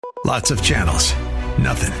Lots of channels,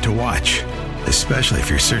 nothing to watch, especially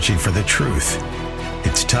if you're searching for the truth.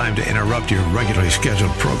 It's time to interrupt your regularly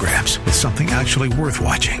scheduled programs with something actually worth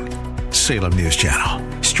watching. Salem News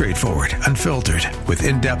Channel. Straightforward, unfiltered, with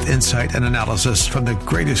in-depth insight and analysis from the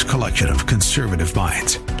greatest collection of conservative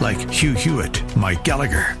minds like Hugh Hewitt, Mike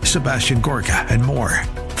Gallagher, Sebastian Gorka, and more.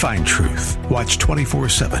 Find truth. Watch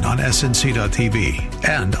 24/7 on snc.tv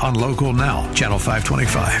and on Local Now, Channel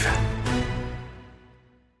 525.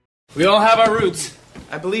 We all have our roots.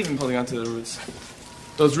 I believe in pulling onto the roots.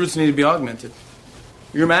 Those roots need to be augmented.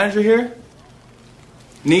 Your manager here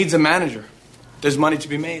needs a manager. There's money to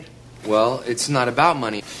be made. Well, it's not about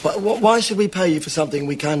money. But why should we pay you for something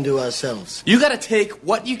we can do ourselves? You gotta take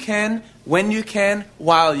what you can, when you can,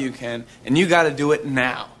 while you can, and you gotta do it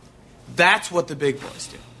now. That's what the big boys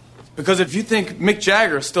do. Because if you think Mick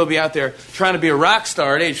Jagger will still be out there trying to be a rock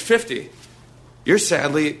star at age 50, you're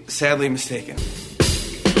sadly mistaken.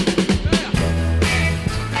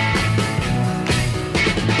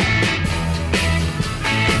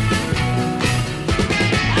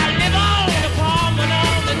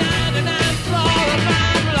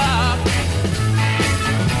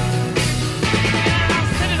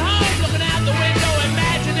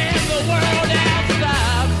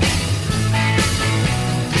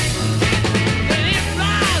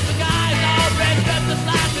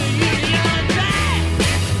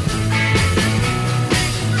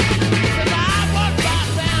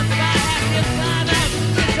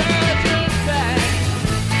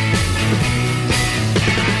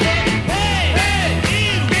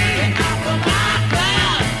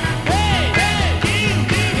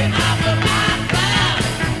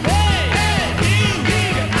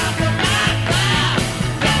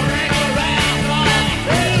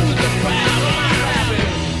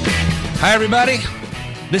 Hi, everybody.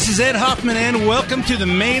 This is Ed Hoffman, and welcome to the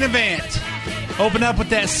main event. Open up with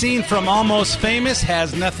that scene from Almost Famous.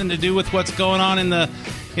 Has nothing to do with what's going on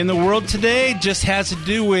in the world today. Just has to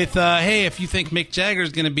do with, hey, if you think Mick Jagger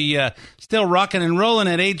is going to be still rocking and rolling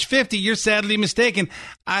at age 50, you're sadly mistaken.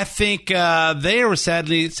 I think they were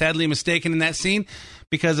sadly mistaken in that scene,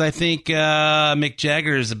 because I think Mick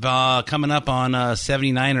Jagger is coming up on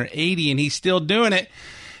 79 or 80, and he's still doing it.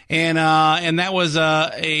 And that was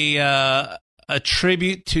a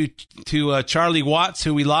tribute to Charlie Watts,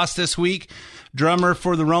 who we lost this week, drummer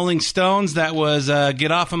for the Rolling Stones. That was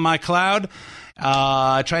Get Off of My Cloud.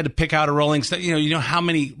 I tried to pick out a Rolling Stone. You know how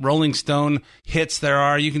many Rolling Stone hits there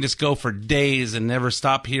are. You can just go for days and never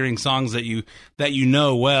stop hearing songs that you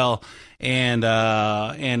know well. And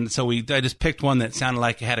so I just picked one that sounded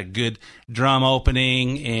like it had a good drum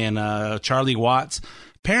opening. And Charlie Watts.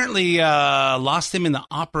 Apparently, lost him in the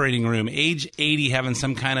operating room, age 80, having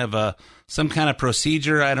some kind of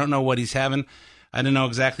procedure. I don't know what he's having. I don't know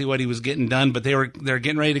exactly what he was getting done, but they're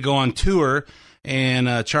getting ready to go on tour.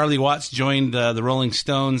 And Charlie Watts joined the Rolling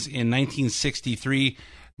Stones in 1963.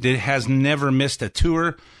 Has never missed a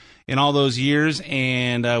tour in all those years,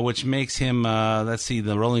 and which makes him.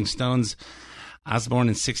 The Rolling Stones. I was born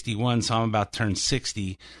in 61, so I'm about to turn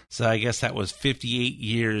 60. So I guess that was 58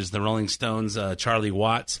 years, the Rolling Stones, Charlie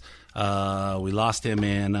Watts. We lost him,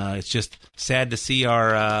 and it's just sad to see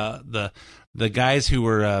our the guys who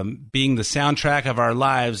were being the soundtrack of our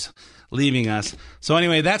lives leaving us. So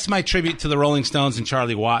anyway, that's my tribute to the Rolling Stones and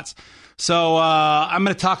Charlie Watts. So I'm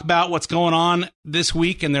going to talk about what's going on this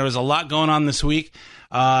week, and there was a lot going on this week.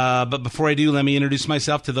 But before I do, let me introduce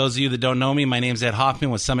myself to those of you that don't know me. My name's Ed Hoffman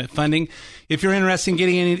with Summit Funding. If you're interested in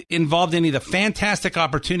getting involved in any of the fantastic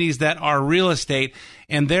opportunities that are real estate,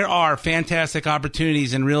 and there are fantastic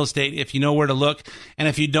opportunities in real estate if you know where to look. And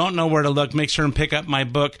if you don't know where to look, make sure and pick up my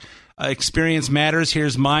book, Experience Matters.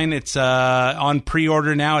 Here's mine. It's on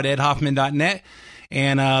pre-order now at edhoffman.net.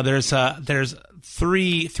 And there's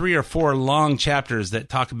three or four long chapters that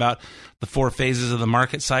talk about the four phases of the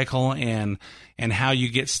market cycle and how you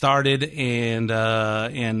get started, and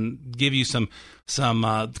give you some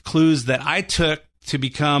clues that I took to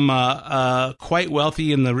become quite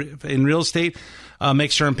wealthy in real estate.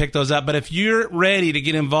 Make sure and pick those up. But if you're ready to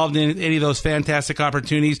get involved in any of those fantastic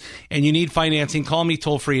opportunities and you need financing, call me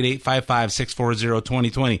toll free at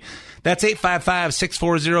 855-640-2020. That's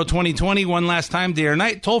 855-640-2020. One last time, day or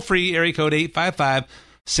night, toll free, area code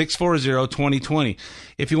 855-640-2020.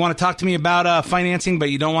 If you want to talk to me about financing,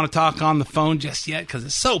 but you don't want to talk on the phone just yet because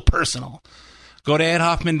it's so personal, go to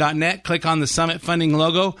edhoffman.net, click on the Summit Funding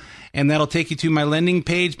logo, and that'll take you to my lending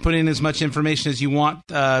page. Put in as much information as you want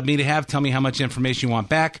me to have. Tell me how much information you want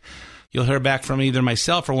back. You'll hear back from either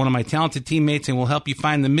myself or one of my talented teammates, and we'll help you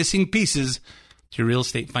find the missing pieces to your real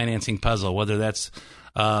estate financing puzzle, whether that's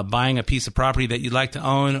buying a piece of property that you'd like to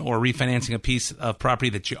own, or refinancing a piece of property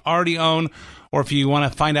that you already own, or if you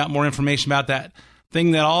want to find out more information about that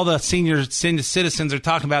thing that all the senior citizens are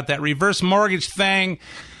talking about, that reverse mortgage thing,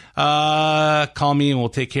 call me and we'll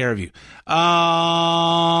take care of you.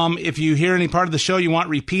 If you hear any part of the show you want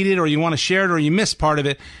repeated, or you want to share it, or you missed part of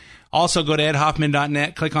it, also go to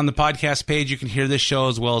edhoffman.net, click on the podcast page. You can hear this show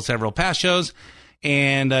as well as several past shows,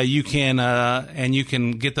 and you can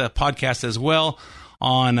get the podcast as well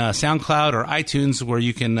on SoundCloud or iTunes, where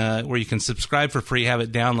you can subscribe for free, have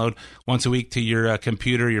it download once a week to your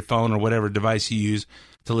computer, your phone, or whatever device you use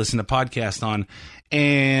to listen to podcasts on.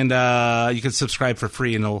 And you can subscribe for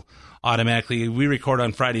free, and it'll automatically. We record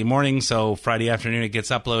on Friday morning, so Friday afternoon it gets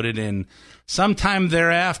uploaded, and sometime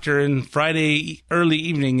thereafter, in Friday early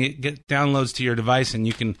evening, it downloads to your device, and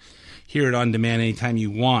you can hear it on demand anytime you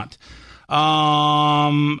want.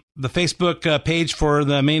 The Facebook page for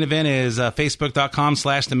the main event is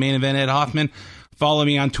facebook.com/the main event Ed Hoffman. Follow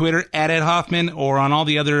me on Twitter at Ed Hoffman, or on all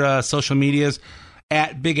the other social medias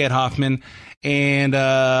at Big Ed Hoffman. And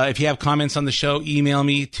if you have comments on the show, email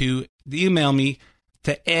me to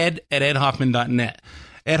ed@edhoffman.net.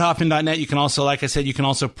 edhoffman.net. You can also, like I said, you can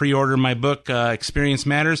also pre-order my book, Experience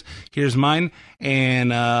Matters. Here's mine.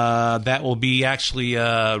 And that will be actually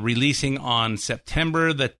releasing on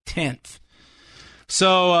September the 10th.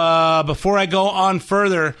 So before I go on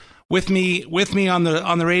further, with me on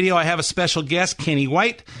the radio, I have a special guest, Kenny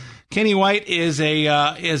White. Kenny White is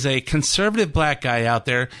a conservative black guy out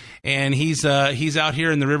there, and he's out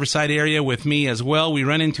here in the Riverside area with me as well. We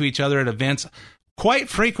run into each other at events quite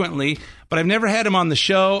frequently, but I've never had him on the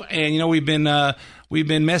show. And we've been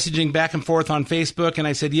messaging back and forth on Facebook, and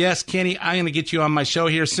I said, yes, Kenny, I'm going to get you on my show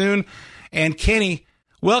here soon. And Kenny,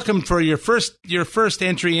 welcome for your first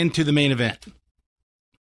entry into the main event.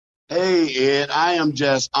 Hey, Ed, I am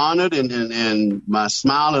just honored, and my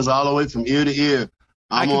smile is all the way from ear to ear.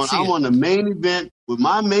 I'm on the main event with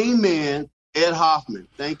my main man, Ed Hoffman.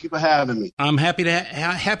 Thank you for having me. I'm happy to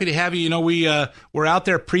have you. We're out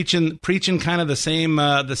there preaching kind of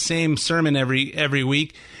the same sermon every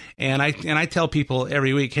week, and I tell people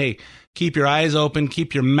every week, hey, keep your eyes open,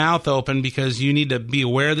 keep your mouth open, because you need to be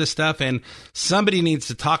aware of this stuff, and somebody needs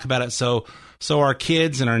to talk about it. So our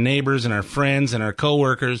kids and our neighbors and our friends and our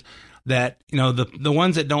coworkers, that the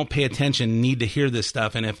ones that don't pay attention need to hear this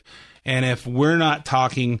stuff, and if we're not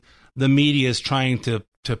talking, the media is trying to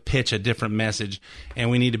pitch a different message,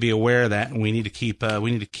 and we need to be aware of that, and we need to keep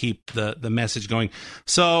the message going.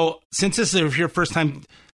 So, since this is your first time,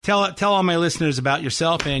 tell all my listeners about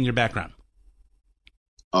yourself and your background.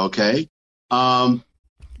 Okay.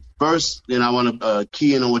 First, I want to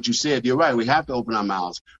key in on what you said. You're right. We have to open our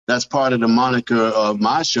mouths. That's part of the moniker of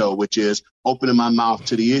my show, which is opening my mouth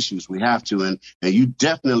to the issues. We have to, and you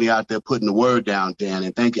definitely out there putting the word down, Dan.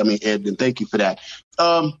 And Ed, and thank you for that.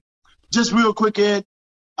 Just real quick, Ed.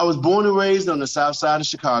 I was born and raised on the south side of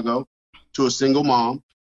Chicago to a single mom.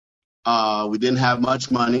 We didn't have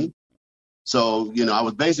much money, so I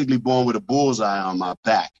was basically born with a bullseye on my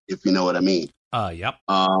back, if you know what I mean. Yep.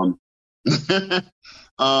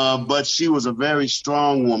 But she was a very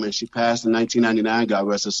strong woman. She passed in 1999, God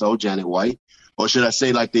rest her soul, Janet White. Or should I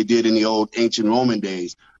say, like they did in the old ancient Roman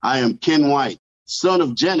days, I am Ken White, son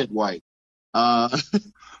of Janet White.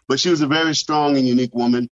 But she was a very strong and unique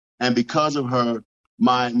woman. And because of her,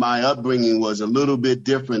 my upbringing was a little bit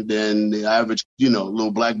different than the average,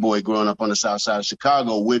 little black boy growing up on the south side of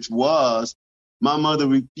Chicago, which was my mother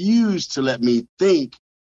refused to let me think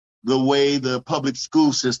the way the public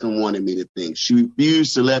school system wanted me to think. She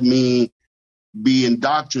refused to let me be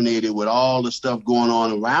indoctrinated with all the stuff going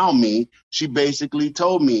on around me. She basically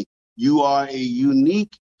told me, you are a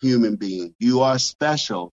unique human being. You are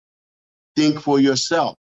special. Think for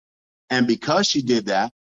yourself. And because she did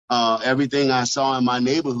that, everything I saw in my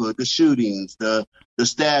neighborhood, the shootings, the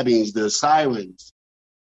stabbings, the sirens,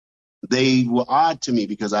 they were odd to me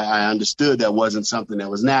because I understood that wasn't something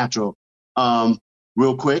that was natural.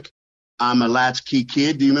 Real quick, I'm a latchkey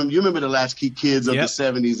kid. Do you remember the latchkey kids of the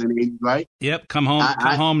 70s and 80s, right? Yep. Come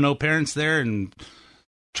home, no parents there, and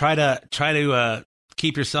try to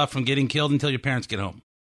keep yourself from getting killed until your parents get home.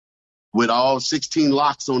 With all 16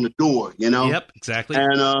 locks on the door, Yep, exactly.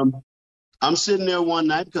 And I'm sitting there one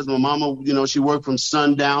night because my mama, she worked from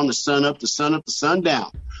sundown to sunup to sunup to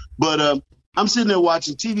sundown. But I'm sitting there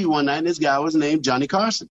watching TV one night, and this guy was named Johnny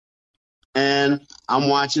Carson. And I'm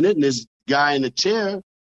watching it, and this guy in the chair,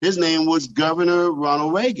 his name was Governor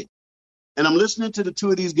Ronald Reagan. And I'm listening to the two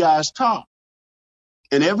of these guys talk.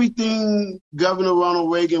 And everything Governor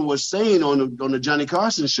Ronald Reagan was saying on the Johnny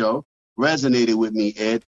Carson show resonated with me,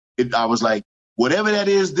 Ed. I was like, whatever that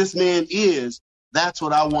is this man is, that's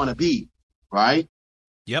what I want to be, right?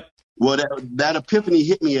 Yep. Well, that epiphany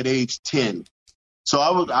hit me at age 10. So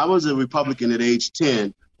I was a Republican at age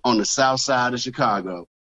 10 on the south side of Chicago.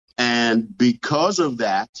 And because of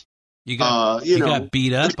that, you got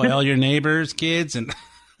beat up by all your neighbors' kids, and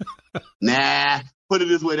nah. Put it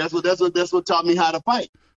this way, that's what taught me how to fight.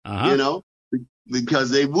 You know, because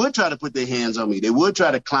they would try to put their hands on me, they would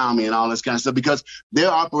try to clown me and all this kind of stuff because they're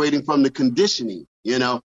operating from the conditioning. You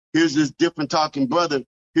know, here's this different talking brother,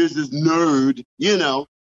 here's this nerd. You know,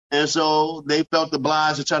 and so they felt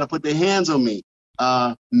obliged to try to put their hands on me.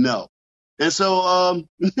 No. And so,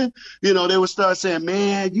 you know, they would start saying,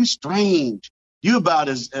 man, you strange. You about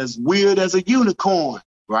as weird as a unicorn,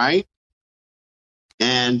 right?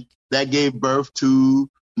 And that gave birth to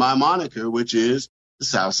my moniker, which is the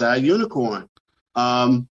Southside Unicorn.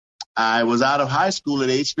 I was out of high school at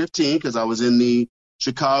age 15 because I was in the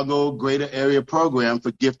Chicago Greater Area Program for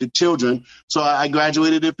Gifted Children. So I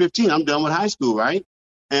graduated at 15. I'm done with high school, right?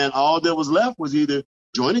 And all that was left was either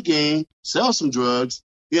join a gang, sell some drugs,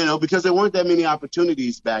 you know, because there weren't that many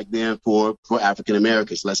opportunities back then for African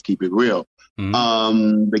Americans. Let's keep it real.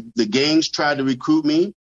 Mm-hmm. The gangs tried to recruit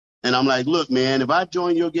me. And I'm like, look, man, if I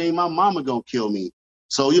join your gang, my mama gonna kill me.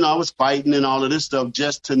 So, you know, I was fighting and all of this stuff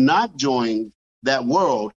just to not join that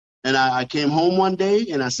world. And I came home one day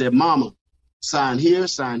and I said, Mama, sign here,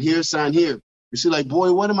 sign here, sign here. And she's like,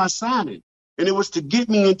 boy, what am I signing? And it was to get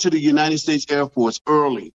me into the United States Air Force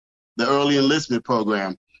early, the early enlistment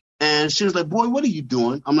program. And she was like, boy, what are you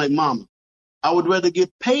doing? I'm like, Mama, I would rather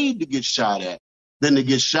get paid to get shot at than to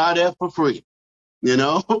get shot at for free, you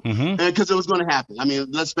know, because it was going to happen. I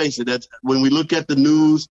mean, let's face it, that's when we look at the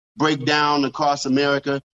news breakdown across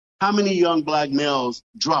America, how many young black males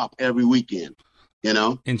drop every weekend, you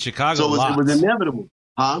know? In Chicago, so it was inevitable.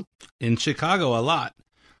 Huh? In Chicago, a lot.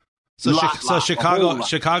 So,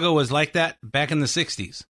 Chicago was like that back in the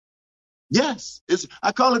 60s. Yes.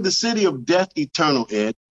 I call it the city of death eternal,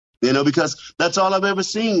 Ed. You know, because that's all I've ever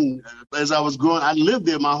seen as I was growing. I lived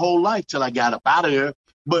there my whole life till I got up out of there.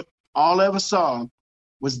 But all I ever saw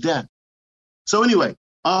was death. So anyway,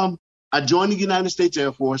 I joined the United States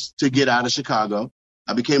Air Force to get out of Chicago.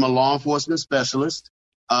 I became a law enforcement specialist,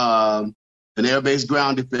 an air-based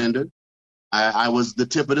ground defender. I was the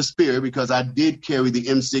tip of the spear because I did carry the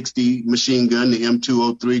M60 machine gun, the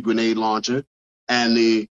M203 grenade launcher,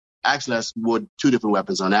 and actually, I wore two different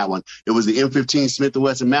weapons on that one. It was the M15 Smith &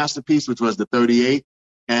 Wesson Masterpiece, which was the 38,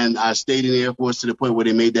 and I stayed in the Air Force to the point where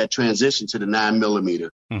they made that transition to the 9mm.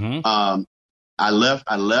 Mm-hmm. I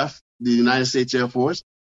left the United States Air Force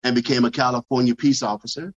and became a California peace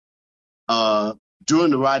officer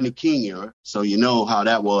during the Rodney King era. So you know how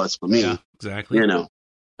that was for me. Yeah, exactly. You know,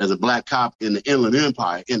 as a black cop in the Inland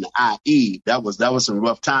Empire, in the IE, that was some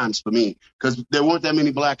rough times for me because there weren't that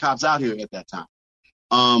many black cops out here at that time.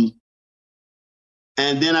 And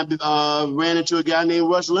then I ran into a guy named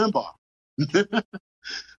Rush Limbaugh.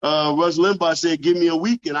 Rush Limbaugh said, give me a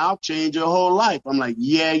week and I'll change your whole life. I'm like,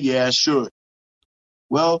 yeah, sure.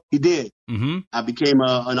 Well, he did. Mm-hmm. I became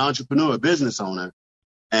an entrepreneur, a business owner.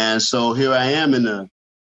 And so here I am in the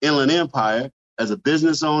Inland Empire as a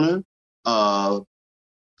business owner,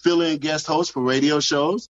 fill-in guest host for radio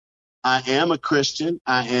shows. I am a Christian.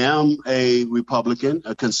 I am a Republican,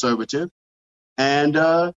 a conservative. And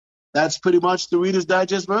that's pretty much the Reader's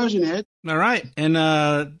Digest version, Ed. All right, and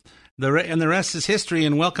the rest is history.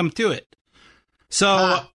 And welcome to it.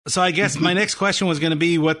 So I guess my next question was going to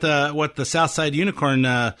be what the Southside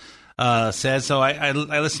Unicorn says. So I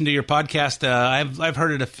listened to your podcast. I've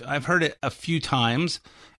heard it a few times,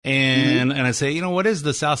 and I say, you know, what is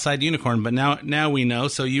the Southside Unicorn? But now we know.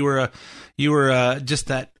 So you were just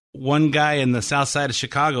that one guy in the South Side of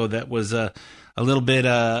Chicago that was a little bit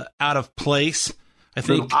out of place. I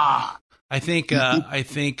think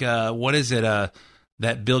what is it?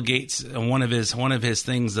 That Bill Gates, one of his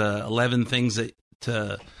things, 11 things that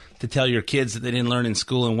to tell your kids that they didn't learn in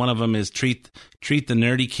school, and one of them is treat the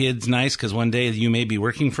nerdy kids nice because one day you may be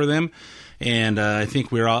working for them. And I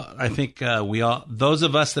think we all those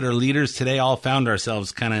of us that are leaders today all found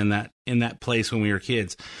ourselves kind of in that place when we were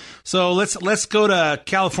kids. So let's go to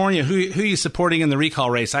California. Who are you supporting in the recall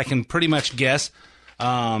race? I can pretty much guess.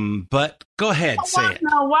 But go ahead, say it.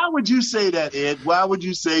 Now, why would you say that, Ed? Why would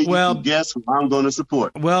you say you can guess who I'm going to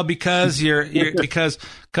support? Well, because you're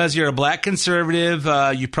a black conservative.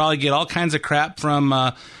 You probably get all kinds of crap from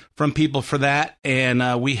people for that.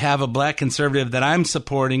 And we have a black conservative that I'm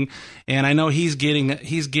supporting, and I know he's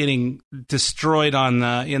getting destroyed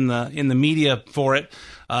in the media for it.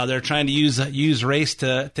 They're trying to use race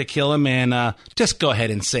to kill him, and just go ahead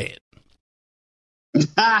and say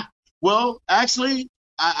it. Well, actually,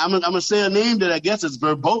 I'm going to say a name that I guess is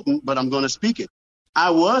verboten, but I'm going to speak it.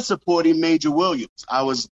 I was supporting Major Williams. I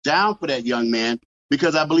was down for that young man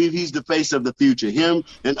because I believe he's the face of the future, him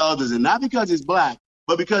and others. And not because he's black,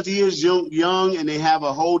 but because he is young and they have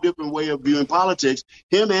a whole different way of viewing politics.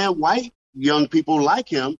 Him and white young people like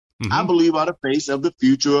him, I believe, are the face of the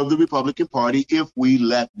future of the Republican Party if we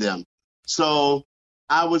let them. So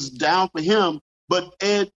I was down for him. But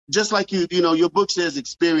Ed, just like your book says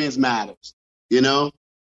experience matters.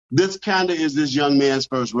 This kind of is this young man's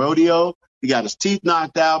first rodeo. He got his teeth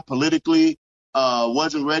knocked out politically,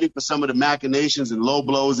 wasn't ready for some of the machinations and low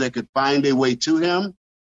blows that could find their way to him.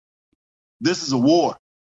 This is a war.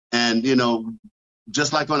 And,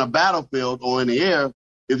 just like on a battlefield or in the air,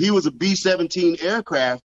 if he was a B-17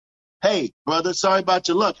 aircraft, hey, brother, sorry about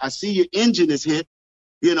your luck. I see your engine is hit,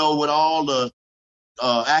 with all the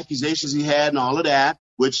accusations he had and all of that,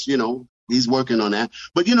 which, he's working on that.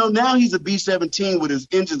 But, now he's a B-17 with his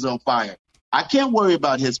engines on fire. I can't worry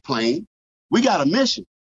about his plane. We got a mission.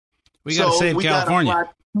 We got to save California.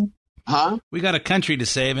 We got a country to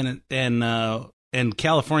save, and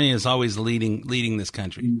California is always leading this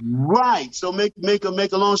country. Right. So make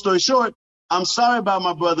a long story short, I'm sorry about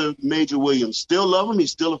my brother, Major Williams. Still love him.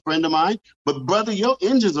 He's still a friend of mine. But, brother, your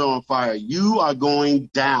engines are on fire. You are going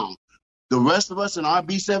down. The rest of us in our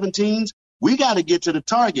B-17s, we got to get to the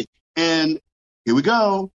target. And here we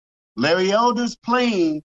go. Larry Elder's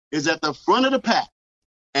plane is at the front of the pack,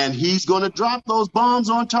 and he's going to drop those bombs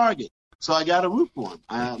on target. So I got to root for him.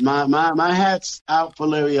 My hat's out for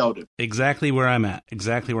Larry Elder. Exactly where I'm at.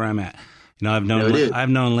 I've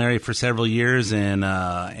known Larry for several years, and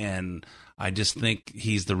I just think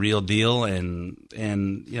he's the real deal, and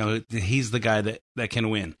he's the guy that can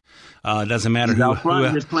win. It doesn't matter who.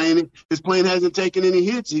 His plane hasn't taken any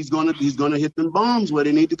hits. He's gonna hit them bombs where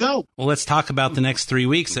they need to go. Well, let's talk about the next 3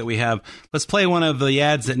 weeks that we have. Let's play one of the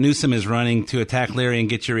ads that Newsom is running to attack Larry and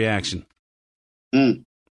get your reaction.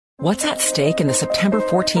 What's at stake in the September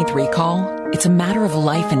 14th recall? It's a matter of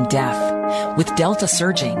life and death. With Delta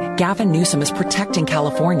surging, Gavin Newsom is protecting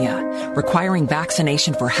California, requiring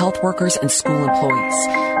vaccination for health workers and school employees.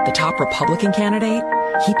 The top Republican candidate?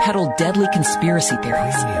 He peddled deadly conspiracy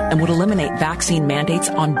theories and would eliminate vaccine mandates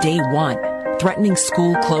on day one, threatening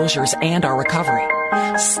school closures and our recovery.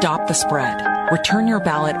 Stop the spread. Return your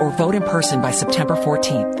ballot or vote in person by September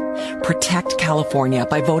 14th. Protect California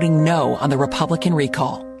by voting no on the Republican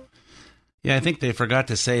recall. Yeah, I think they forgot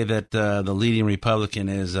to say that the leading Republican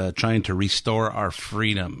is trying to restore our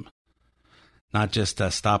freedom, not just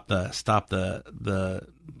stop the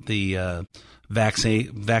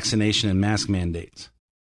vaccination and mask mandates.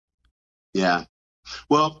 Yeah,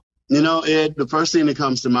 well, Ed, the first thing that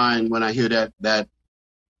comes to mind when I hear that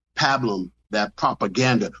pablum, that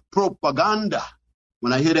propaganda.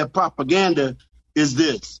 When I hear that propaganda, is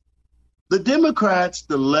this: the Democrats,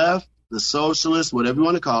 the left, the socialists, whatever you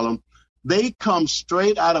want to call them. They come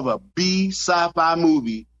straight out of a B sci-fi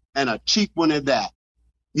movie, and a cheap one at that.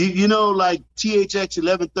 Like THX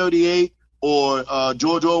 1138 or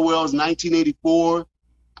George Orwell's 1984.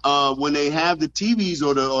 When they have the TVs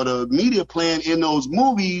or the media playing in those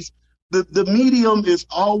movies, the medium is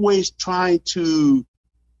always trying to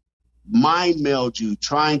mind meld you,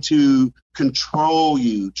 trying to control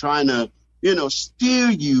you, trying to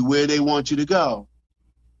steer you where they want you to go.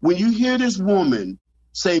 When you hear this woman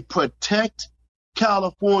say, protect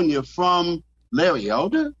California from Larry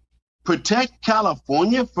Elder, protect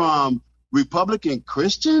California from Republican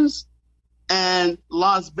Christians, and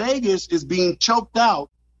Las Vegas is being choked out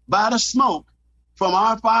by the smoke from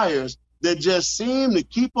our fires that just seem to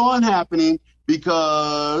keep on happening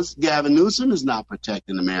because Gavin Newsom is not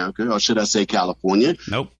protecting America, or should I say California.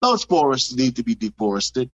 Nope. Those forests need to be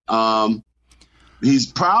deforested.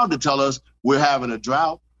 He's proud to tell us we're having a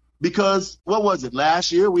drought. Because, what was it,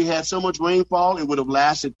 last year we had so much rainfall, it would have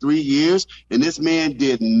lasted 3 years, and this man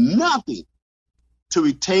did nothing to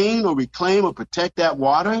retain or reclaim or protect that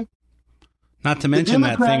water. Not to mention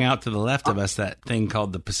that thing out to the left of us, that thing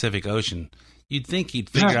called the Pacific Ocean. You'd think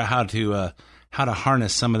he'd figure out how to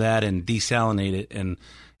harness some of that and desalinate it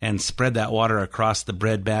and spread that water across the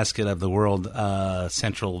breadbasket of the world,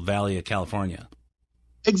 Central Valley of California.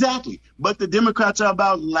 Exactly. But the Democrats are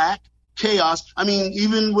about lack. Chaos. I mean,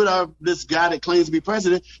 even with this guy that claims to be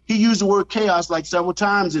president, he used the word chaos like several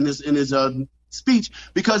times in his speech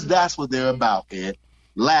because that's what they're about, Ed.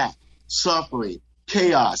 Lack, suffering,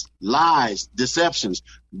 chaos, lies, deceptions.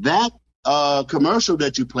 That commercial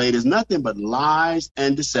that you played is nothing but lies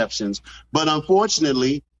and deceptions. But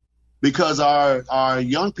unfortunately, because our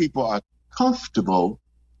young people are comfortable,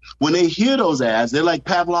 when they hear those ads, they're like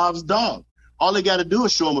Pavlov's dog. all they got to do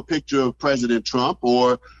is show them a picture of President Trump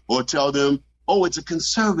or tell them, oh, it's a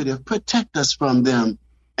conservative. Protect us from them.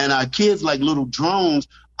 And our kids like little drones,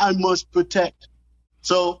 I must protect.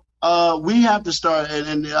 So we have to start.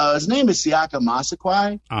 And his name is Siaka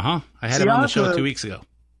Massaquoi. I had him on the show 2 weeks ago.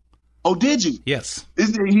 Oh, did you? Yes. He's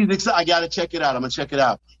excited. I got to check it out. I'm going to check it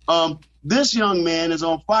out. This young man is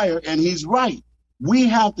on fire, and he's right. We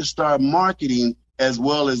have to start marketing as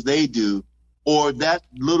well as they do, or that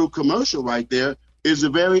little commercial right there is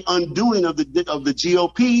the very undoing of the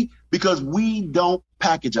GOP because we don't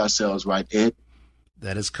package ourselves right, Ed.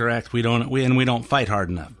 That is correct. We don't fight hard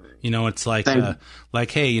enough. It's like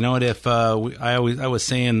hey, you know what? If I was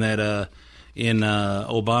saying that in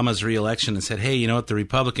Obama's reelection and said, hey, you know what? The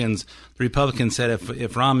Republicans said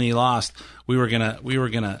if Romney lost, we were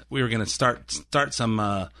gonna start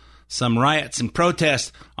some riots and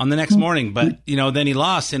protests on the next morning. But then he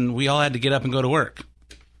lost, and we all had to get up and go to work.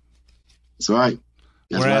 That's right.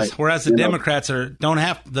 Whereas the Democrats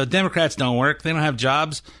Democrats don't work. They don't have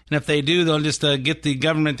jobs, and if they do, they'll just get the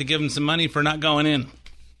government to give them some money for not going in.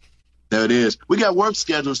 There it is. We got work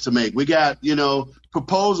schedules to make. We got,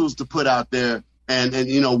 proposals to put out there and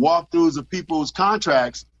walkthroughs of people's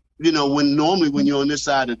contracts, when you're on this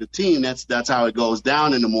side of the team, that's how it goes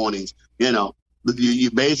down in the mornings.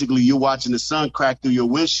 You basically you're watching the sun crack through your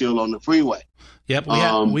windshield on the freeway. Yep.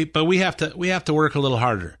 We have to work a little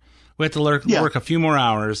harder. We have to work a few more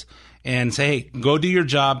hours and say, hey, go do your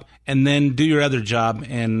job and then do your other job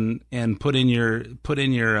and put in your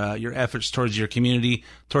efforts towards your community,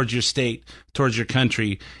 towards your state, towards your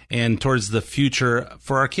country, and towards the future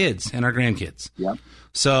for our kids and our grandkids. Yep.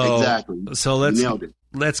 So exactly. So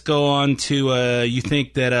let's go on to you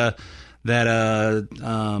think that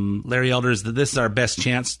Larry Elder's that this is our best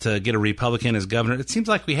chance to get a Republican as governor. It seems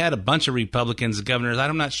like we had a bunch of Republicans as governors.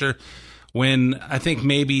 I'm not sure. When I think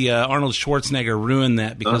maybe Arnold Schwarzenegger ruined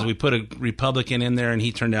that because we put a Republican in there and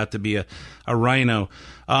he turned out to be a rhino.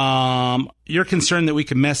 You're concerned that we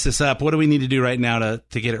could mess this up. What do we need to do right now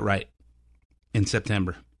to get it right in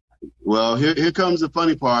September? Well, here comes the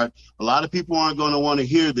funny part. A lot of people aren't going to want to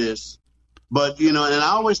hear this, but and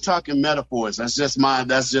I always talk in metaphors. That's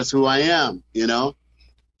just who I am. To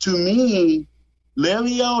me,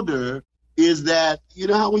 Larry Elder is that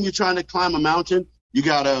how when you're trying to climb a mountain, you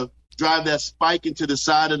gotta drive that spike into the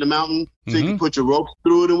side of the mountain so you can put your ropes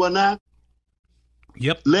through it and whatnot.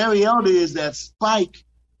 Yep. Larry Elder is that spike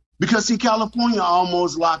because, California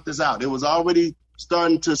almost locked us out. It was already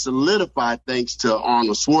starting to solidify thanks to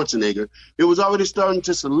Arnold Schwarzenegger. It was already starting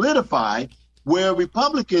to solidify where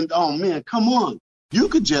Republicans, oh, man, come on. You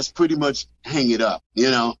could just pretty much hang it up,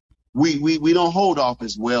 We don't hold off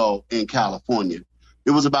as well in California.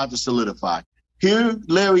 It was about to solidify. Here,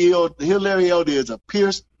 Larry Elder is a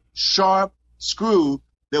pierced, sharp screw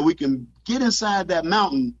that we can get inside that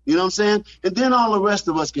mountain, you know what I'm saying? And then all the rest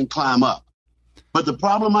of us can climb up. But the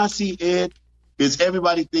problem I see, Ed, is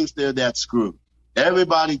everybody thinks they're that screw.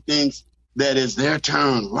 Everybody thinks that it's their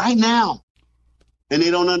turn right now. And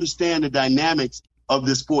they don't understand the dynamics of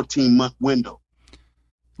this 14-month window.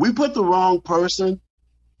 We put the wrong person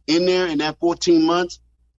in there in that 14 months,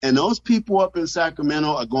 and those people up in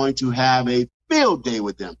Sacramento are going to have a field day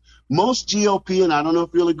with them. Most GOP, and I don't know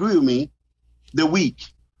if you'll agree with me, they're weak.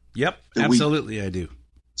 Yep, absolutely, I do.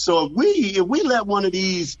 So if we let one of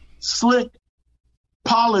these slick,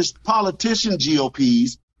 polished politician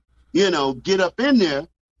GOPs, get up in there,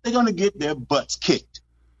 they're going to get their butts kicked.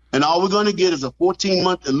 And all we're going to get is a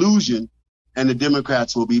 14-month illusion, and the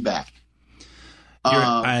Democrats will be back.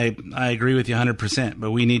 I agree with you 100%,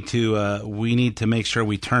 but we need to make sure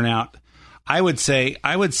we turn out. I would say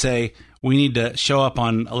we need to show up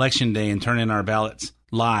on election day and turn in our ballots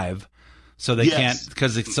live, so they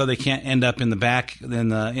can't end up in the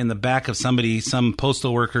back of some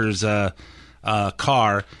postal worker's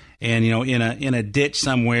car, and in a ditch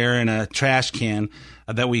somewhere in a trash can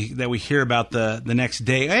that we hear about the next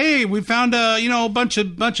day. Hey, we found a bunch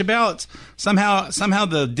of ballots. Somehow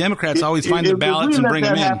the Democrats always find the ballots and bring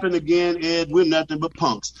them in. If we let that happen again, Ed, we're nothing but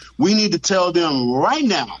punks. We need to tell them right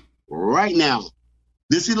now.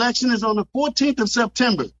 This election is on the 14th of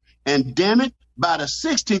September, and damn it, by the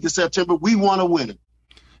 16th of September, we want a winner.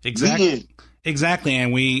 Exactly,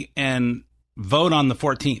 and vote on the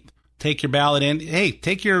 14th. Take your ballot in. Hey,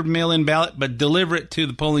 take your mail-in ballot, but deliver it to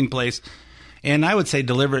the polling place. And I would say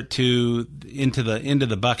deliver it into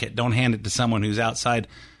the bucket. Don't hand it to someone who's outside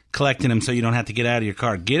collecting them, so you don't have to get out of your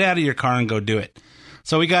car. Get out of your car and go do it.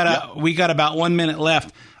 So we got about 1 minute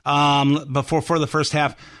left for the first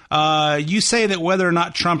half. You say that whether or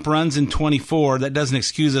not Trump runs in 24, that doesn't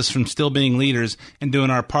excuse us from still being leaders and doing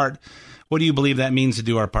our part. What do you believe that means to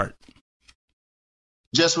do our part?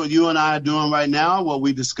 just what you and I are doing right now, what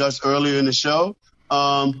we discussed earlier in the show.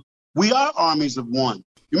 We are armies of one.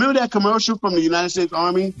 You remember that commercial from the United States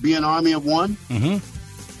Army, be an army of one?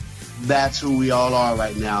 Mm-hmm. That's who we all are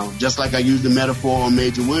right now. Just like I used the metaphor on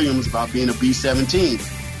Major Williams about being a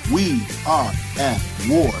B-17. We are at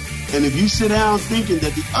war. And if you sit down thinking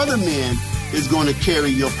that the other man is going to carry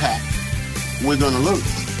your pack, we're going to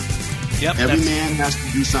lose. Yep, Every man has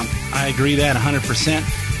to do something. I agree that 100%.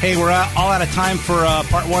 Hey, we're all out of time for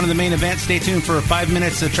part one of the main event. Stay tuned for 5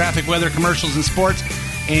 minutes of traffic, weather, commercials, and sports.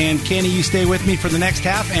 And Kenny, you stay with me for the next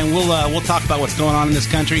half, and we'll talk about what's going on in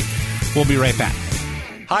this country. We'll be right back.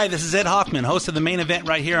 Hi, this is Ed Hoffman, host of the main event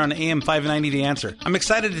right here on AM 590 The Answer. I'm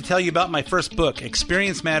excited to tell you about my first book,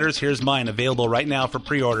 Experience Matters, Here's Mine, available right now for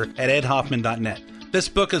pre-order at edhoffman.net. This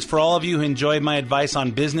book is for all of you who enjoy my advice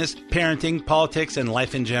on business, parenting, politics, and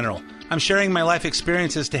life in general. I'm sharing my life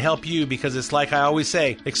experiences to help you because it's like I always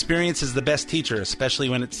say, experience is the best teacher, especially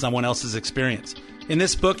when it's someone else's experience. In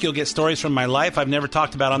this book, you'll get stories from my life I've never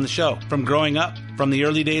talked about on the show, from growing up, from the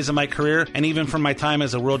early days of my career, and even from my time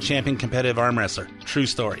as a world champion competitive arm wrestler. True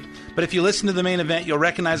story. But if you listen to the main event, you'll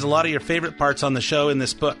recognize a lot of your favorite parts on the show in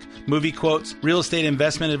this book. Movie quotes, real estate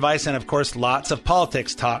investment advice, and of course, lots of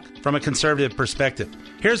politics talk from a conservative perspective.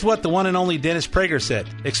 Here's what the one and only Dennis Prager said.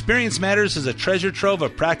 Experience Matters is a treasure trove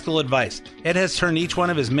of practical advice. Ed has turned each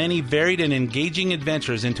one of his many varied and engaging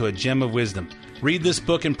adventures into a gem of wisdom. Read this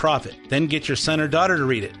book and profit. Then get your son or daughter to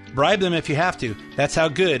read it. Bribe them if you have to. That's how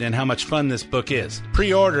good and how much fun this book is.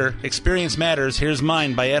 Pre-order Experience Matters, Here's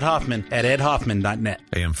Mine by Ed Hoffman at edhoffman.net.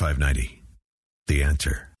 AM 590, The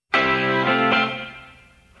Answer.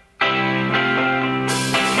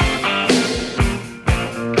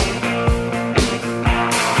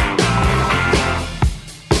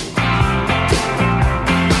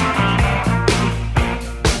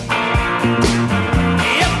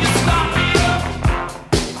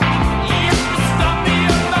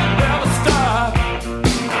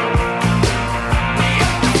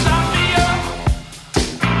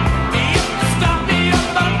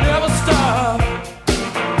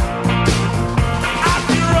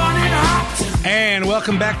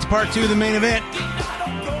 Welcome back to part two of the main event.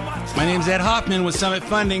 My name's Ed Hoffman with Summit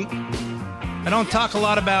Funding. I don't talk a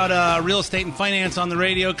lot about real estate and finance on the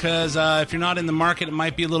radio because if you're not in the market, it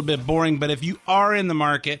might be a little bit boring. But if you are in the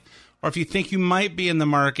market, or if you think you might be in the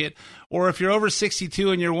market, or if you're over 62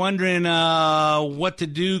 and you're wondering what to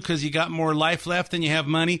do because you got more life left than you have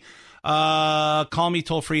money, call me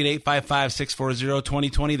toll free at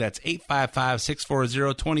 855-640-2020. That's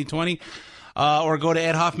 855-640-2020. Or go to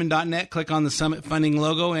edhoffman.net, click on the Summit Funding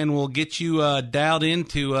logo, and we'll get you dialed in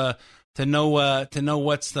to know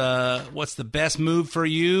what's the best move for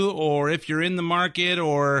you, or if you're in the market,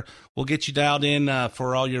 or we'll get you dialed in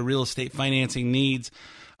for all your real estate financing needs.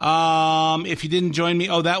 If you didn't join me,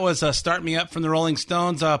 that was Start Me Up from the Rolling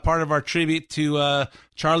Stones, part of our tribute to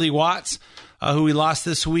Charlie Watts, who we lost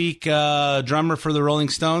this week, drummer for the Rolling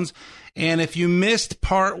Stones. And if you missed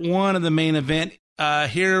part one of the main event,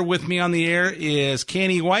 here with me on the air is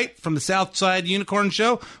Kenny White from the Southside Unicorn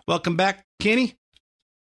Show. Welcome back, Kenny.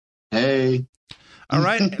 Hey. All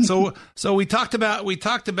right. So we talked about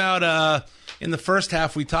in the first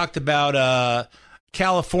half, we talked about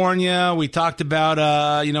California. We talked about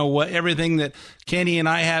what everything that Kenny and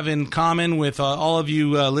I have in common with all of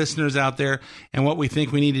you listeners out there, and what we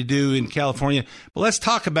think we need to do in California. But let's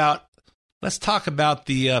talk about the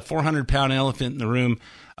 400-pound elephant in the room.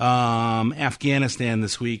 Afghanistan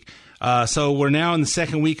this week. So we're now in the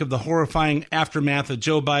second week of the horrifying aftermath of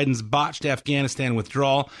Joe Biden's botched Afghanistan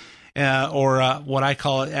withdrawal, or what I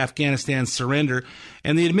call Afghanistan's surrender.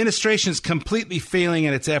 And the administration is completely failing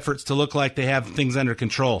at its efforts to look like they have things under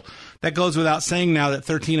control. That goes without saying now that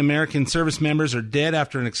 13 American service members are dead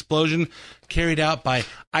after an explosion carried out by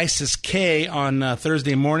ISIS-K on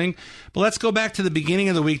Thursday morning. But let's go back to the beginning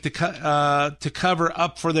of the week to cover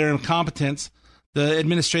up for their incompetence. The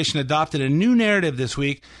administration adopted a new narrative this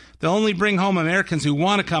week. They'll only bring home Americans who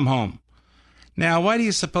want to come home. Now, why do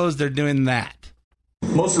you suppose they're doing that?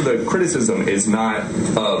 Most of the criticism is not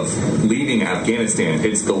of leaving Afghanistan.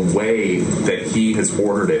 It's the way that he has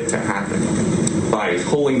ordered it to happen by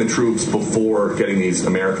pulling the troops before getting these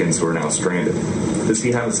Americans who are now stranded. Does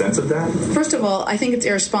he have a sense of that? First of all, I think it's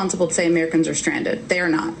irresponsible to say Americans are stranded. They are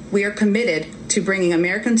not. We are committed to bringing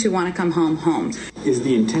Americans who want to come home. Is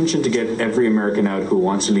the intention to get every American out who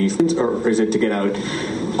wants to leave, or is it to get out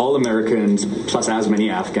all Americans plus as many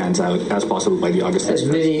Afghans out as possible by the August 31st? As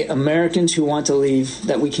many Americans who want to leave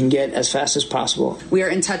that we can get as fast as possible. We are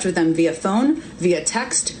in touch with them via phone, via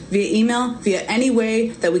text, via email, via any way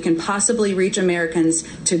that we can possibly reach Americans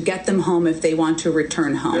to get them home if they want to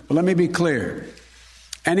return home. Well, let me be clear.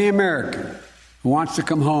 Any American who wants to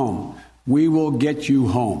come home, we will get you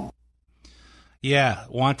home. Yeah,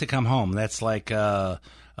 want to come home. That's like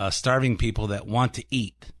starving people that want to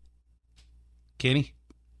eat. Kenny?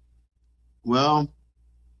 Well,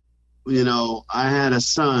 I had a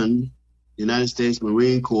son, United States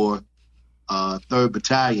Marine Corps, 3rd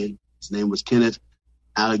Battalion. His name was Kenneth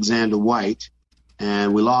Alexander White,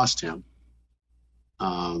 and we lost him.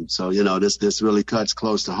 So this really cuts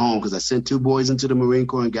close to home because I sent 2 boys into the Marine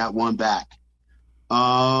Corps and got 1 back.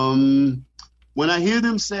 When I hear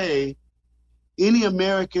them say any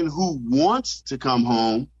American who wants to come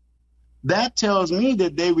home, that tells me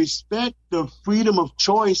that they respect the freedom of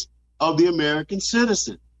choice of the American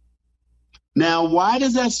citizen. Now, why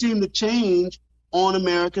does that seem to change on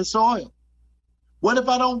American soil? What if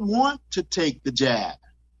I don't want to take the jab?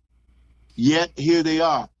 Yet here they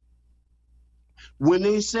are. When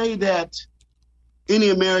they say that any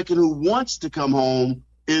American who wants to come home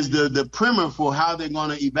is the primer for how they're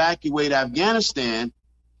going to evacuate Afghanistan,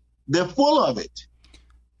 they're full of it.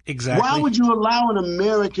 Exactly. Why would you allow an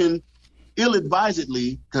American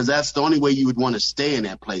ill-advisedly, because that's the only way you would want to stay in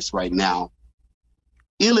that place right now,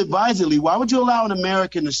 ill-advisedly, why would you allow an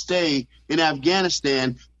American to stay in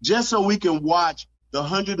Afghanistan just so we can watch the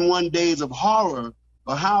 101 days of horror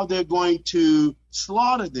of how they're going to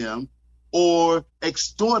slaughter them or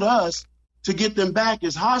extort us to get them back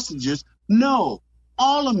as hostages? No,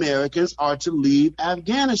 all Americans are to leave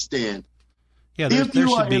Afghanistan. Yeah, if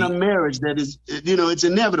you are in a marriage that is, it's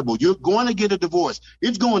inevitable. You're going to get a divorce.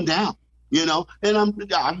 It's going down, and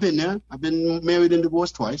I've been there. I've been married and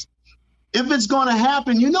divorced twice. If it's going to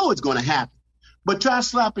happen, it's going to happen. But try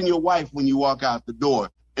slapping your wife when you walk out the door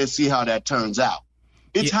and see how that turns out.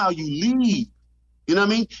 It's how you leave. You know what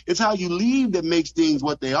I mean? It's how you leave that makes things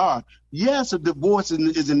what they are. Yes, a divorce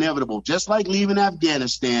is inevitable, just like leaving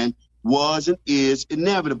Afghanistan was and is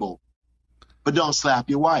inevitable. But don't slap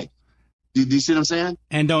your wife. Do you see what I'm saying?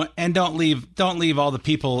 And don't leave all the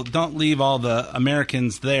people, don't leave all the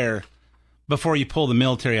Americans there before you pull the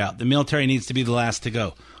military out. The military needs to be the last to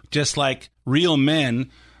go. Just like real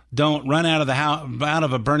men don't run out of the house, out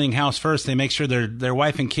of a burning house first. They make sure their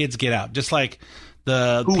wife and kids get out. Just like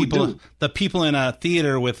the people in a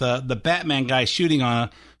theater with the Batman guy shooting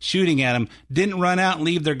at them didn't run out and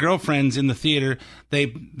leave their girlfriends in the theater.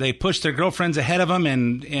 They pushed their girlfriends ahead of them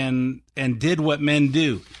and did what men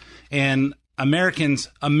do. And American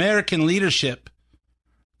leadership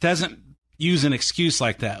doesn't use an excuse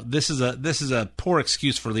like that. This is a poor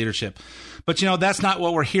excuse for leadership. But that's not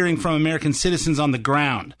what we're hearing from American citizens on the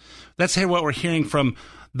ground. That's what we're hearing from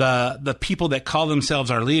the people that call themselves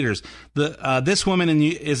our leaders. This woman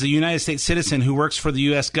is a United States citizen who works for the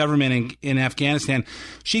U.S. government in Afghanistan.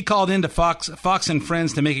 She called into Fox and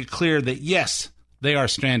Friends to make it clear that yes, they are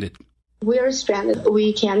stranded. We are stranded.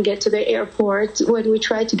 We can't get to the airport. When we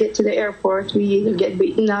try to get to the airport, we either get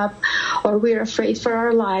beaten up or we're afraid for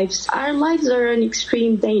our lives. Our lives are in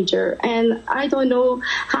extreme danger, and I don't know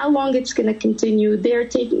how long it's going to continue.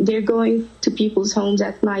 They're going to people's homes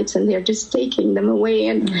at nights, and they're just taking them away,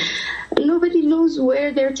 and nobody knows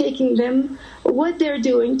where they're taking them, what they're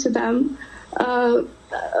doing to them.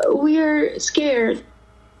 We are scared.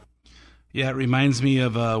 Yeah, it reminds me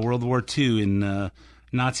of World War II in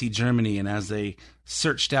Nazi Germany, and as they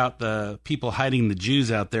searched out the people hiding the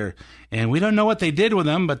Jews out there, and we don't know what they did with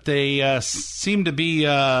them, but they seem to be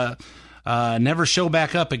never show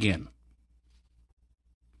back up again.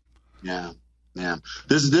 Yeah.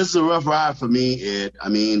 This is a rough ride for me, Ed. I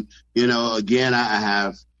mean, again, I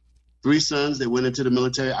have 3 sons that went into the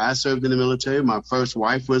military. I served in the military. My first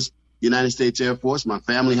wife was United States Air Force. My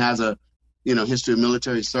family has a history of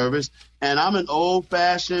military service, and I'm an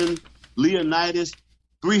old-fashioned Leonidas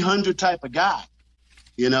 300 type of guy,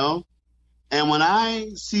 and when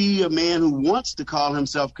I see a man who wants to call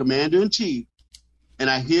himself commander-in-chief and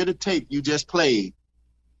I hear the tape you just played,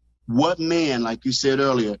 what man, like you said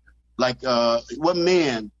earlier, what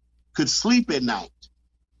man could sleep at night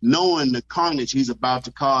knowing the carnage he's about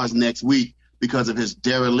to cause next week because of his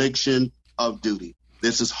dereliction of duty?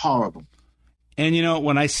 This is horrible. And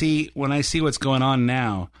when I see what's going on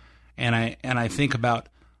now, and I think about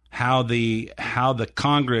how the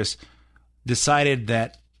Congress decided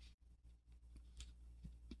that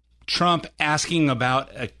Trump asking about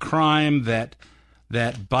a crime that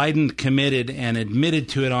Biden committed and admitted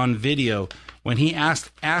to it on video, when he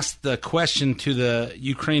asked the question to the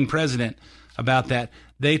Ukraine president about that,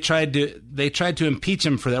 they tried to impeach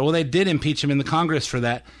him for that. Well, they did impeach him in the Congress for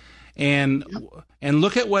that, and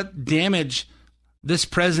look at what damage this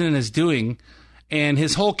president is doing. And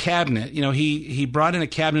his whole cabinet, he brought in a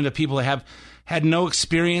cabinet of people that had no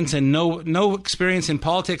experience and no experience in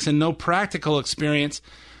politics and no practical experience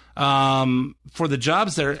for the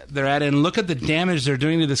jobs they're at, and look at the damage they're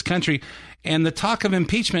doing to this country. And the talk of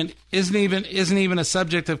impeachment isn't even a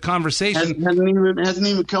subject of conversation. Hasn't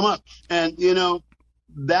even come up. And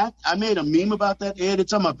that I made a meme about that, Ed.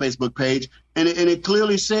 It's on my Facebook page, and it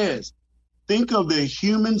clearly says, think of the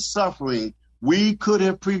human suffering we could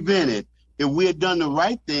have prevented if we had done the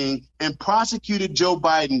right thing and prosecuted Joe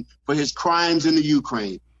Biden for his crimes in the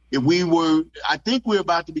Ukraine. I think we're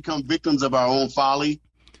about to become victims of our own folly.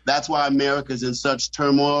 That's why America's in such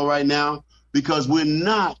turmoil right now, because we're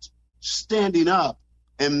not standing up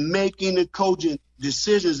and making the cogent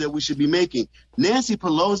decisions that we should be making. Nancy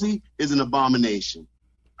Pelosi is an abomination.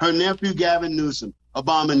 Her nephew, Gavin Newsom,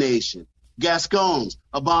 abomination. Gascon's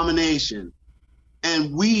abomination.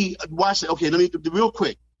 And we watched it. Okay, let me do real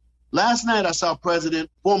quick. Last night I saw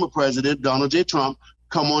former President Donald J. Trump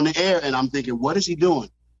come on the air, and I'm thinking, what is he doing?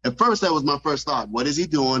 At first, that was my first thought. What is he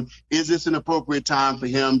doing? Is this an appropriate time for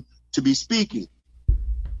him to be speaking?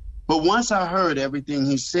 But once I heard everything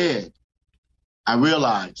he said, I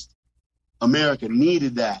realized America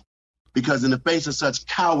needed that, because in the face of such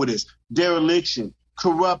cowardice, dereliction,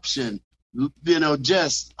 corruption,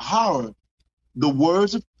 just horror, the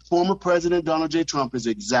words of former President Donald J. Trump is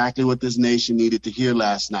exactly what this nation needed to hear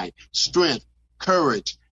last night. Strength,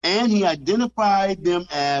 courage, and he identified them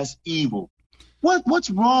as evil. What's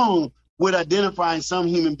wrong with identifying some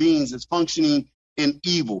human beings as functioning in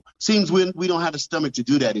evil? Seems we don't have the stomach to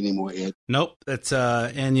do that anymore, Ed. Nope. That's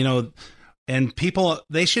and people,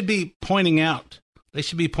 they should be pointing out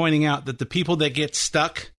that the people that get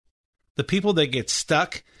stuck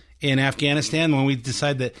in Afghanistan, when we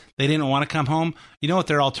decide that they didn't want to come home, you know what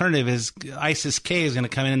their alternative is? ISIS-K is going to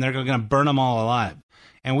come in and they're going to burn them all alive.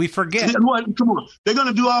 And we forget. Come on. They're going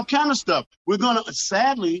to do all kind of stuff. We're going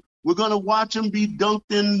to watch them be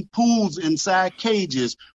dunked in pools inside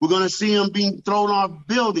cages. We're going to see them being thrown off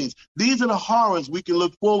buildings. These are the horrors we can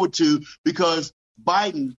look forward to, because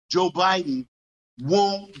Joe Biden,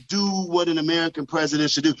 won't do what an American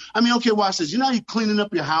president should do. I mean, okay, watch this. You know how you're cleaning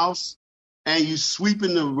up your house and you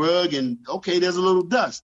sweeping the rug and, okay, there's a little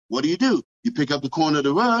dust. What do? You pick up the corner of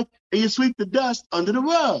the rug and you sweep the dust under the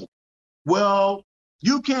rug. Well,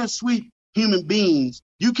 you can't sweep human beings.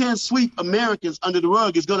 You can't sweep Americans under the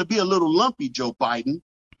rug. It's going to be a little lumpy, Joe Biden.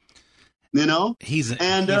 He's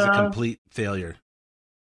a complete failure.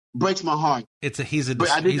 Breaks my heart. I didn't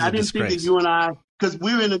think that you and I, because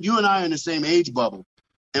you and I are in the same age bubble,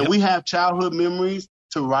 and we have childhood memories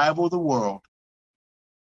to rival the world.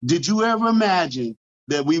 Did you ever imagine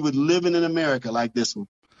that we would live in an America like this one?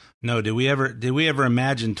 No. Did we ever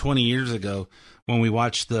imagine 20 years ago when we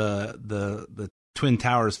watched the Twin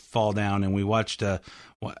Towers fall down, and we watched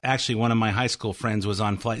actually one of my high school friends was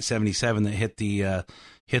on Flight 77 that hit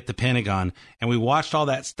the Pentagon, and we watched all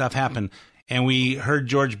that stuff happen. And we heard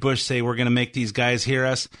George Bush say, we're going to make these guys hear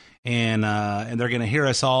us, and they're going to hear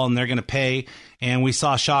us all, and they're going to pay. And we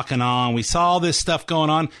saw shock and awe, and we saw all this stuff going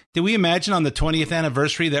on. Did we imagine on the 20th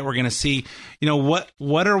anniversary that we're going to see,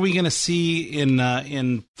 what are we going to see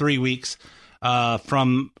in 3 weeks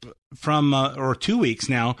from or 2 weeks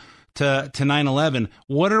now to 9/11?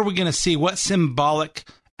 What are we going to see? What symbolic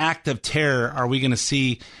act of terror are we going to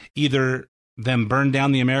see? Either them burn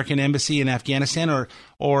down the American embassy in Afghanistan,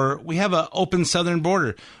 or we have an open southern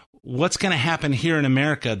border. What's going to happen here in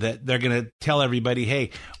America that they're going to tell everybody,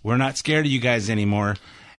 hey, we're not scared of you guys anymore?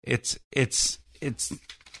 It's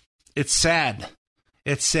sad.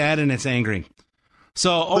 It's sad and it's angering.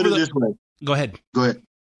 So this way. Go ahead. Do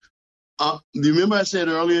you remember I said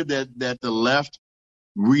earlier that the left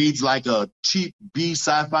reads like a cheap B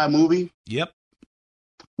sci-fi movie? Yep.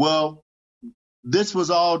 Well, this was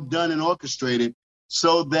all done and orchestrated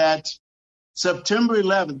so that September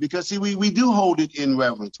 11th, because see, we do hold it in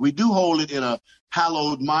reverence. We do hold it in a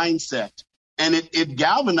hallowed mindset. And it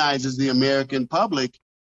galvanizes the American public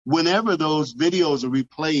whenever those videos are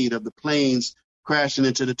replayed of the planes crashing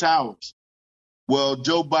into the towers. Well,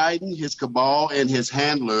 Joe Biden, his cabal, and his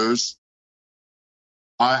handlers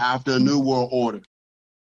are after a new world order.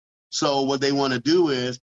 So what they want to do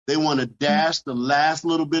is they want to dash the last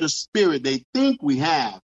little bit of spirit they think we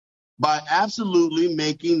have by absolutely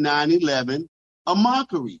making 9/11 a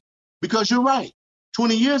mockery. Because you're right.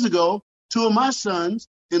 20 years ago, 2 of my sons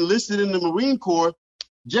enlisted in the Marine Corps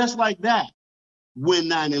just like that when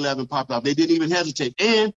 9/11 popped off. They didn't even hesitate.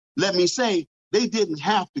 And let me say, they didn't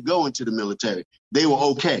have to go into the military. They were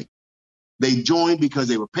okay. They joined because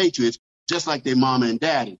they were patriots, just like their mama and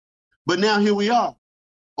daddy. But now here we are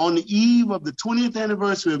on the eve of the 20th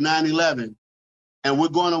anniversary of 9/11, and we're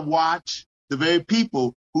going to watch the very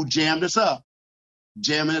people who jammed us up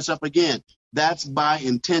jamming us up again. That's by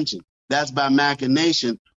intention. That's by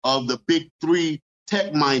machination of the big three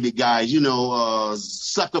tech-minded guys,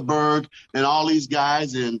 Zuckerberg and all these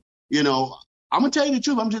guys. And, I'm going to tell you the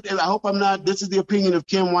truth. I hope I'm not, this is the opinion of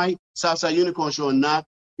Ken White, Southside Unicorn Show, and not,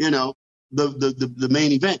 the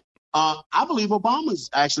main event. I believe Obama's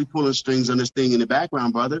actually pulling strings on this thing in the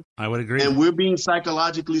background, brother. I would agree. And we're being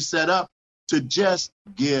psychologically set up to just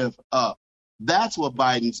give up. That's what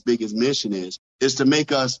Biden's biggest mission is to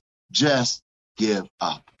make us just give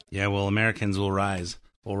up. Yeah, well, Americans will rise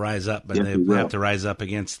up, but Yes, they have to rise up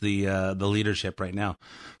against the leadership right now.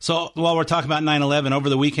 So while we're talking about 9/11, over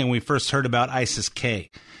the weekend we first heard about ISIS-K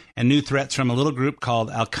and new threats from a little group called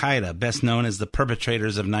Al-Qaeda, best known as the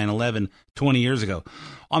perpetrators of 9/11 20 years ago.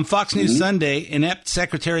 On Fox News Sunday, inept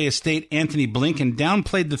Secretary of State Antony Blinken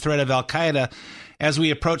downplayed the threat of Al-Qaeda as we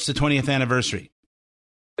approach the 20th anniversary.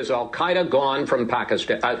 Is Al-Qaeda gone from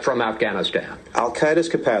from Afghanistan? Al-Qaeda's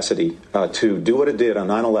capacity to do what it did on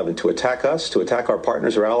 9/11, to attack us, to attack our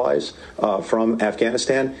partners or allies from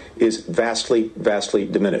Afghanistan, is vastly, vastly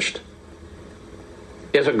diminished.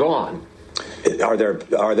 Is it gone? Are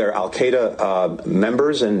there Al-Qaeda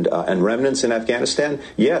members and remnants in Afghanistan?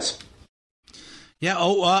 Yes.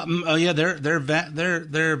 Yeah. Yeah.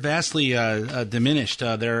 They're vastly diminished.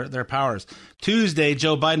 Their powers. Tuesday,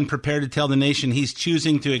 Joe Biden prepared to tell the nation he's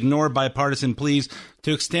choosing to ignore bipartisan pleas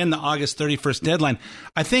to extend the August 31st deadline.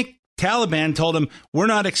 I think Taliban told him we're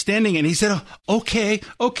not extending it. And he said, oh, okay.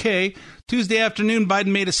 Tuesday afternoon,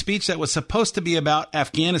 Biden made a speech that was supposed to be about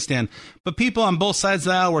Afghanistan, but people on both sides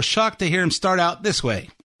of the aisle were shocked to hear him start out this way.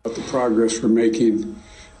 The progress we're making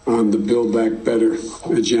on the Build Back Better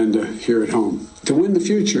agenda here at home. To win the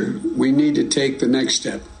future, we need to take the next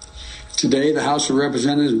step. Today, the House of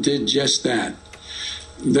Representatives did just that.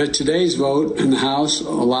 Today's vote in the House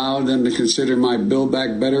allowed them to consider my Build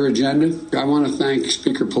Back Better agenda. I want to thank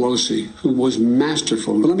Speaker Pelosi, who was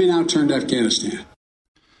masterful. But let me now turn to Afghanistan.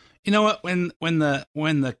 You know what? When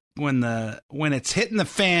it's hitting the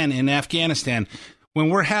fan in Afghanistan, when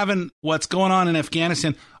we're having what's going on in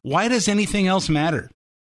Afghanistan, why does anything else matter?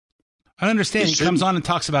 I understand he comes on and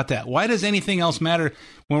talks about that. Why does anything else matter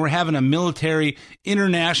when we're having a military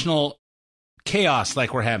international chaos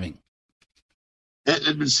like we're having?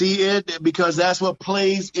 See it, because that's what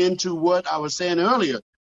plays into what I was saying earlier.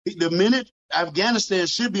 The minute Afghanistan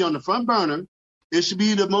should be on the front burner, it should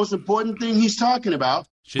be the most important thing he's talking about.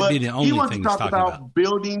 Should be the only thing he's talking about.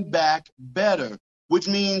 Building back better, which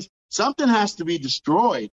means something has to be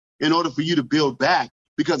destroyed in order for you to build back.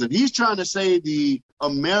 Because if he's trying to say the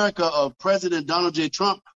America of President Donald J.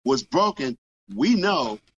 Trump was broken, we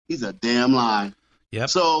know he's a damn lie. Yep.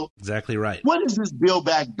 So exactly right. What is this Build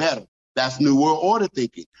Back Better? That's New World Order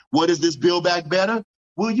thinking. What is this Build Back Better?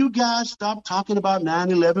 Will you guys stop talking about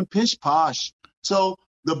 9/11 pish posh? So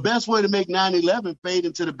the best way to make 9/11 fade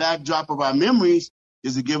into the backdrop of our memories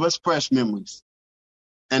is to give us fresh memories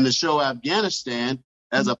and to show Afghanistan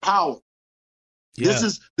as a power. Yeah.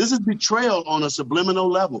 This is betrayal on a subliminal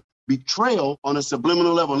level. Betrayal on a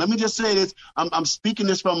subliminal level. Let me just say this. I'm speaking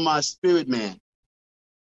this from my spirit, man.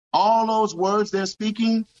 All those words they're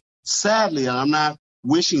speaking, sadly, and I'm not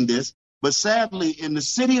wishing this, but sadly, in the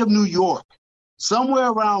city of New York,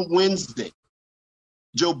 somewhere around Wednesday,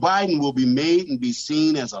 Joe Biden will be made and be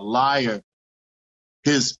seen as a liar.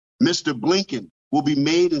 His Mr. Blinken will be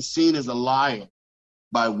made and seen as a liar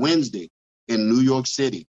by Wednesday in New York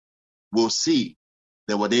City. We'll see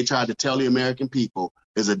that what they tried to tell the American people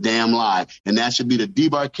is a damn lie. And that should be the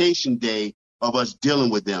debarkation day of us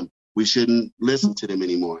dealing with them. We shouldn't listen to them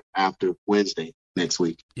anymore after Wednesday next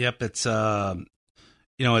week. Yep. It's,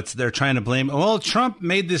 they're trying to blame. Well, Trump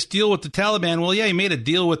made this deal with the Taliban. Well, yeah, he made a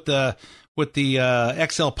deal with the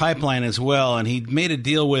XL pipeline as well. And he made a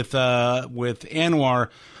deal with Anwar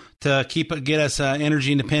to get us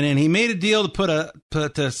energy independent. He made a deal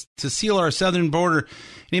to seal our southern border.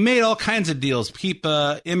 And he made all kinds of deals, keep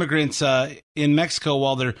immigrants in Mexico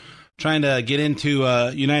while they're trying to get into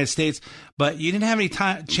United States. But you didn't have any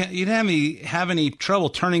time. You didn't have any trouble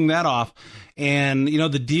turning that off. And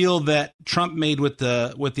the deal that Trump made with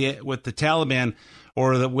the Taliban,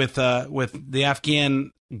 or with the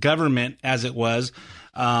Afghan government as it was.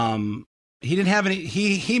 He didn't have any.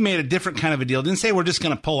 He made a different kind of a deal. Didn't say we're just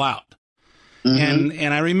going to pull out. Mm-hmm.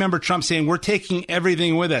 And I remember Trump saying we're taking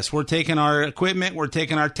everything with us. We're taking our equipment. We're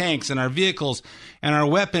taking our tanks and our vehicles and our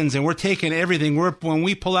weapons, and we're taking everything. When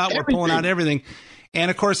we pull out, we're pulling out everything.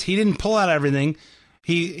 And of course, he didn't pull out everything.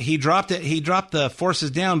 He dropped it. He dropped the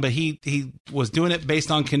forces down, but he was doing it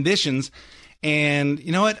based on conditions. And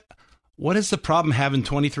you know what? What is the problem having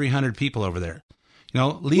 2,300 people over there?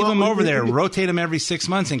 Leave them over there, rotate them every 6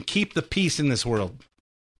 months, and keep the peace in this world.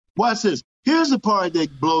 Watch this. Here's the part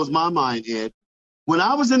that blows my mind, Ed. When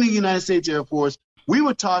I was in the United States Air Force, we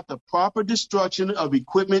were taught the proper destruction of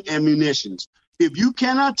equipment and munitions. If you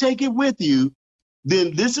cannot take it with you,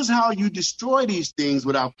 then this is how you destroy these things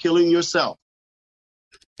without killing yourself.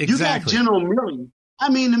 Exactly. You got General Milley. I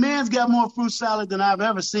mean, the man's got more fruit salad than I've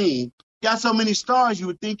ever seen. Got so many stars, you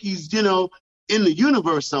would think he's, in the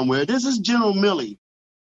universe somewhere. This is General Milley.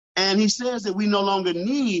 And he says that we no longer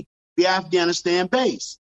need the Afghanistan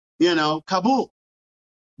base, Kabul.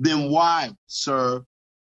 Then why, sir,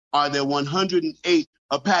 are there 108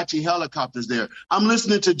 Apache helicopters there? I'm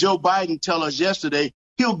listening to Joe Biden tell us yesterday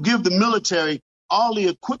he'll give the military all the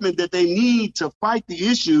equipment that they need to fight the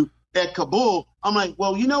issue at Kabul. I'm like,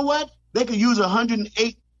 well, you know what? They could use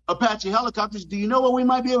 108 Apache helicopters. Do you know where we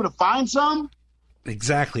might be able to find some?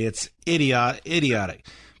 Exactly. It's idiotic.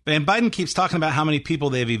 And Biden keeps talking about how many people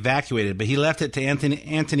they've evacuated, but he left it to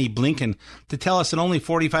Anthony Blinken to tell us that only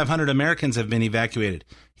 4,500 Americans have been evacuated.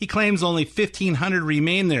 He claims only 1,500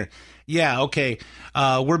 remain there. Yeah, okay,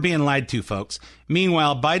 we're being lied to, folks.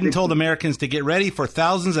 Meanwhile, Biden told Americans to get ready for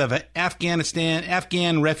thousands of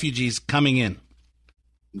Afghan refugees coming in.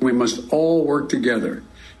 We must all work together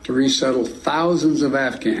to resettle thousands of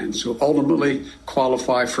Afghans who ultimately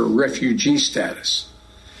qualify for refugee status.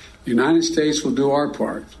 The United States will do our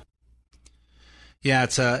part. Yeah,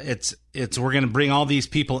 it's we're going to bring all these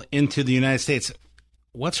people into the United States.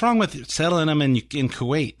 What's wrong with settling them in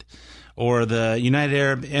Kuwait or the United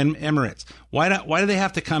Arab Emirates? Why do they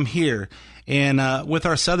have to come here? And with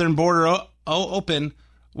our southern border open,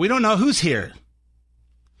 we don't know who's here.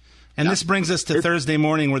 And this brings us to Thursday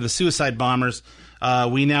morning, where the suicide bombers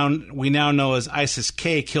we now know as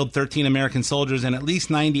ISIS-K killed 13 American soldiers and at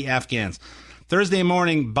least 90 Afghans. Thursday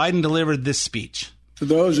morning, Biden delivered this speech. For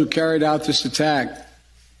those who carried out this attack,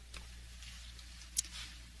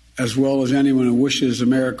 as well as anyone who wishes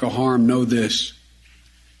America harm, know this: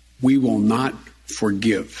 we will not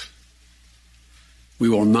forgive. We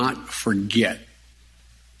will not forget.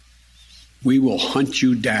 We will hunt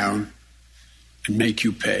you down and make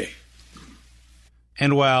you pay.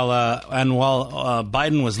 And while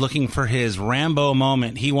Biden was looking for his Rambo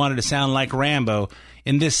moment, he wanted to sound like Rambo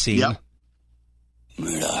in this scene. Yep.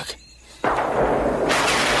 Murdoch,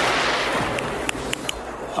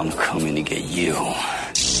 I'm coming to get you.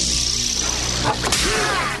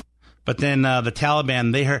 But then the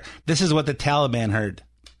Taliban, they heard. This is what the Taliban heard.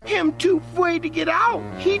 Him too afraid to get out.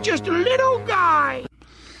 He just a little guy.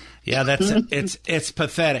 Yeah, it's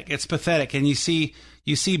pathetic. It's pathetic. And you see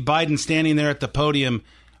Biden standing there at the podium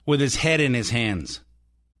with his head in his hands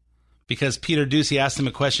because Peter Doocy asked him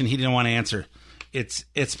a question he didn't want to answer. It's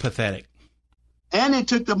pathetic. And they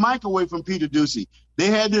took the mic away from Peter Doocy. They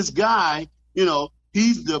had this guy,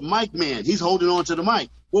 he's the mic man. He's holding on to the mic.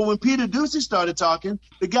 Well, when Peter Doocy started talking,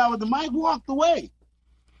 the guy with the mic walked away.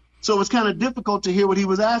 So it was kind of difficult to hear what he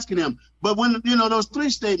was asking him. But when, those three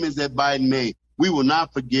statements that Biden made, we will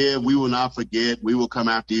not forgive, we will not forget, we will come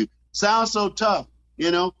after you, sounds so tough,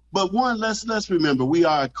 But one, let's remember, we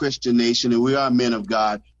are a Christian nation and we are men of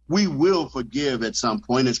God. We will forgive at some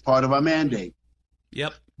point. It's part of our mandate.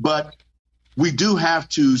 Yep. But we do have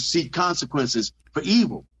to seek consequences for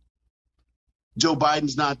evil. Joe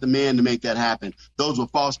Biden's not the man to make that happen. Those were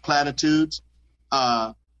false platitudes.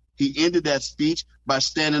 He ended that speech by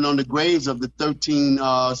standing on the graves of the 13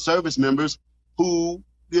 service members who,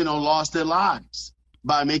 lost their lives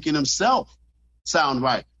by making himself sound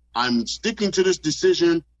right. I'm sticking to this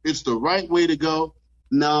decision. It's the right way to go.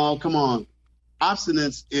 No, come on.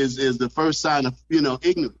 Obstinance is the first sign of,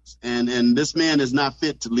 ignorance. And this man is not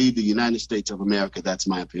fit to lead the United States of America. That's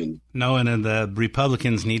my opinion. No, and the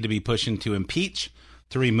Republicans need to be pushing to impeach,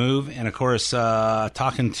 to remove. And, of course,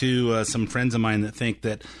 talking to some friends of mine that think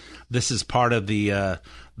that this is part of the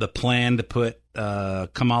plan to put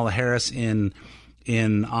Kamala Harris in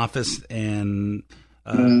office. And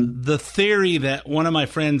the theory that one of my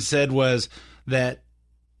friends said was that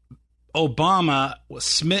Obama was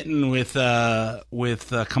smitten with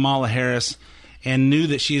Kamala Harris and knew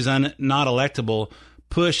that she's not electable,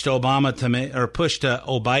 pushed Obama pushed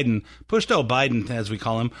Biden, as we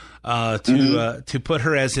call him, to put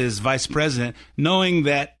her as his vice president, knowing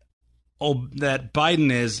that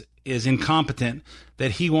Biden is incompetent,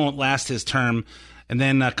 that he won't last his term, and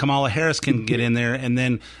then Kamala Harris can get in there, and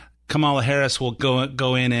then Kamala Harris will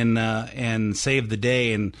go in and save the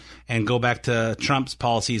day and go back to Trump's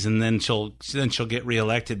policies, and then she'll get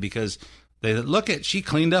reelected because she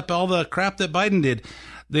cleaned up all the crap that Biden did.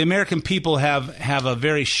 The American people have a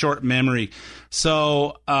very short memory,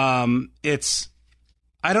 so it's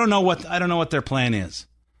I don't know what their plan is.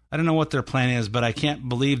 But I can't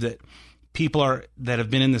believe that people that have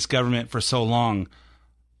been in this government for so long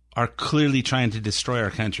are clearly trying to destroy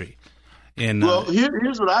our country. And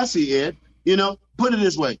here's what I see, Ed. Put it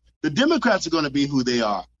this way. The Democrats are going to be who they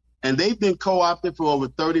are. And they've been co-opted for over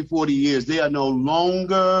 30, 40 years. They are no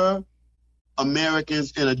longer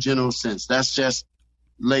Americans in a general sense. That's just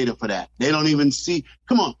later for that. They don't even see.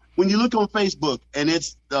 Come on. When you look on Facebook and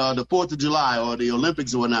it's the 4th of July or the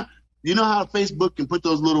Olympics or whatnot, you know how Facebook can put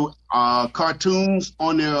those little cartoons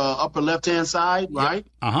on their upper left-hand side, right?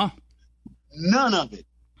 Uh-huh. None of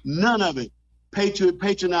it.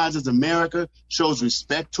 Patronizes America, shows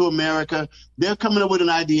respect to America. They're coming up with an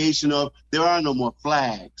ideation of there are no more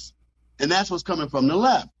flags. And that's what's coming from the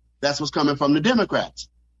left. That's what's coming from the Democrats.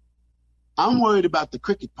 I'm worried about the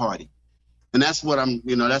cricket party. And that's what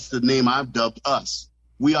that's the name I've dubbed us.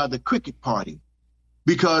 We are the cricket party.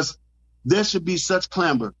 Because there should be such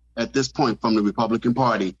clamor at this point from the Republican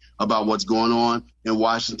Party about what's going on in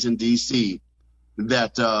Washington, D.C.,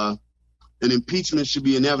 that an impeachment should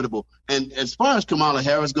be inevitable. And as far as Kamala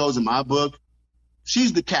Harris goes in my book,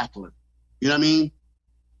 she's the cackler. You know what I mean?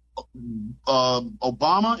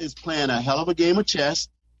 Obama is playing a hell of a game of chess.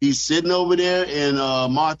 He's sitting over there in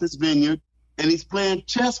Martha's Vineyard, and he's playing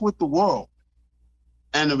chess with the world.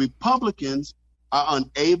 And the Republicans are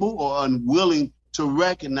unable or unwilling to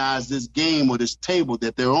recognize this game or this table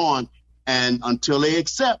that they're on. And until they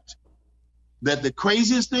accept that the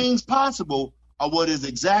craziest things possible are what is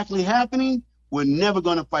exactly happening, we're never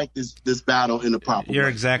going to fight this battle in a proper way. You're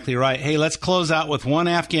exactly right. Hey, let's close out with one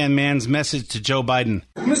Afghan man's message to Joe Biden.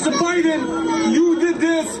 Mr. Biden, you did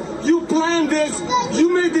this. You planned this.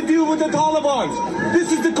 You made the deal with the Taliban.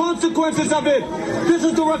 This is the consequences of it. This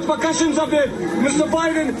is the repercussions of it. Mr.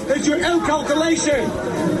 Biden, it's your ill calculation.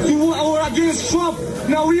 You were against Trump.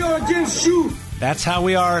 Now we are against you. That's how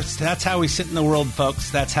we are. That's how we sit in the world, folks.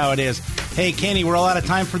 That's how it is. Hey, Kenny, we're all out of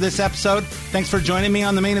time for this episode. Thanks for joining me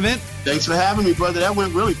on The Main Event. Thanks for having me, brother. That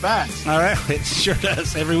went really fast. All right. It sure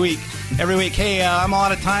does. Every week. Hey, I'm all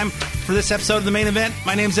out of time for this episode of The Main Event.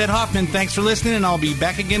 My name's Ed Hoffman. Thanks for listening, and I'll be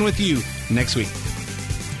back again with you next week.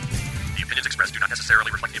 The opinions expressed do not necessarily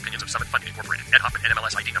reflect the opinions of Summit Funding Incorporated. Ed Hoffman,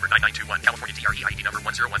 NMLS ID number 9921. California DRE ID number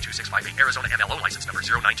 1012658. Arizona MLO license number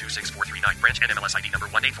 0926439. Branch NMLS ID number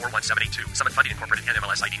 1841782. Summit Funding Incorporated.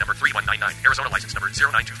 NMLS ID number 3199. Arizona license number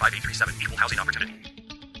 0925837. Equal housing opportunity.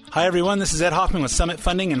 Hi, everyone. This is Ed Hoffman with Summit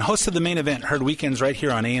Funding and host of The Main Event, heard weekends right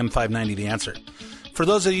here on AM 590 The Answer. For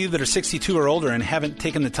those of you that are 62 or older and haven't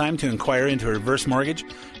taken the time to inquire into a reverse mortgage,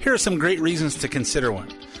 here are some great reasons to consider one.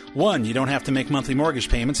 1, you don't have to make monthly mortgage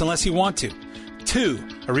payments unless you want to. 2,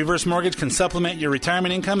 a reverse mortgage can supplement your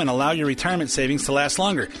retirement income and allow your retirement savings to last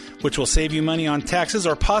longer, which will save you money on taxes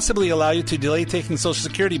or possibly allow you to delay taking Social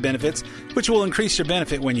Security benefits, which will increase your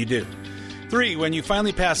benefit when you do. 3, when you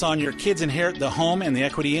finally pass on, your kids inherit the home and the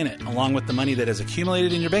equity in it, along with the money that has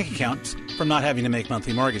accumulated in your bank accounts from not having to make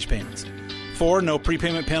monthly mortgage payments. 4, no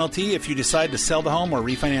prepayment penalty if you decide to sell the home or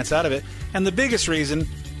refinance out of it. And the biggest reason,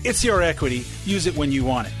 it's your equity. Use it when you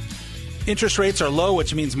want it. Interest rates are low,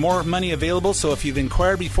 which means more money available, so if you've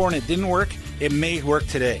inquired before and it didn't work, it may work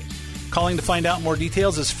today. Calling to find out more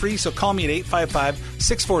details is free, so call me at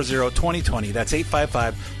 855-640-2020. That's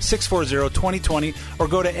 855-640-2020, or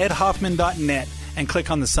go to edhoffman.net and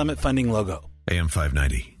click on the Summit Funding logo. AM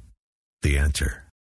 590, The Answer.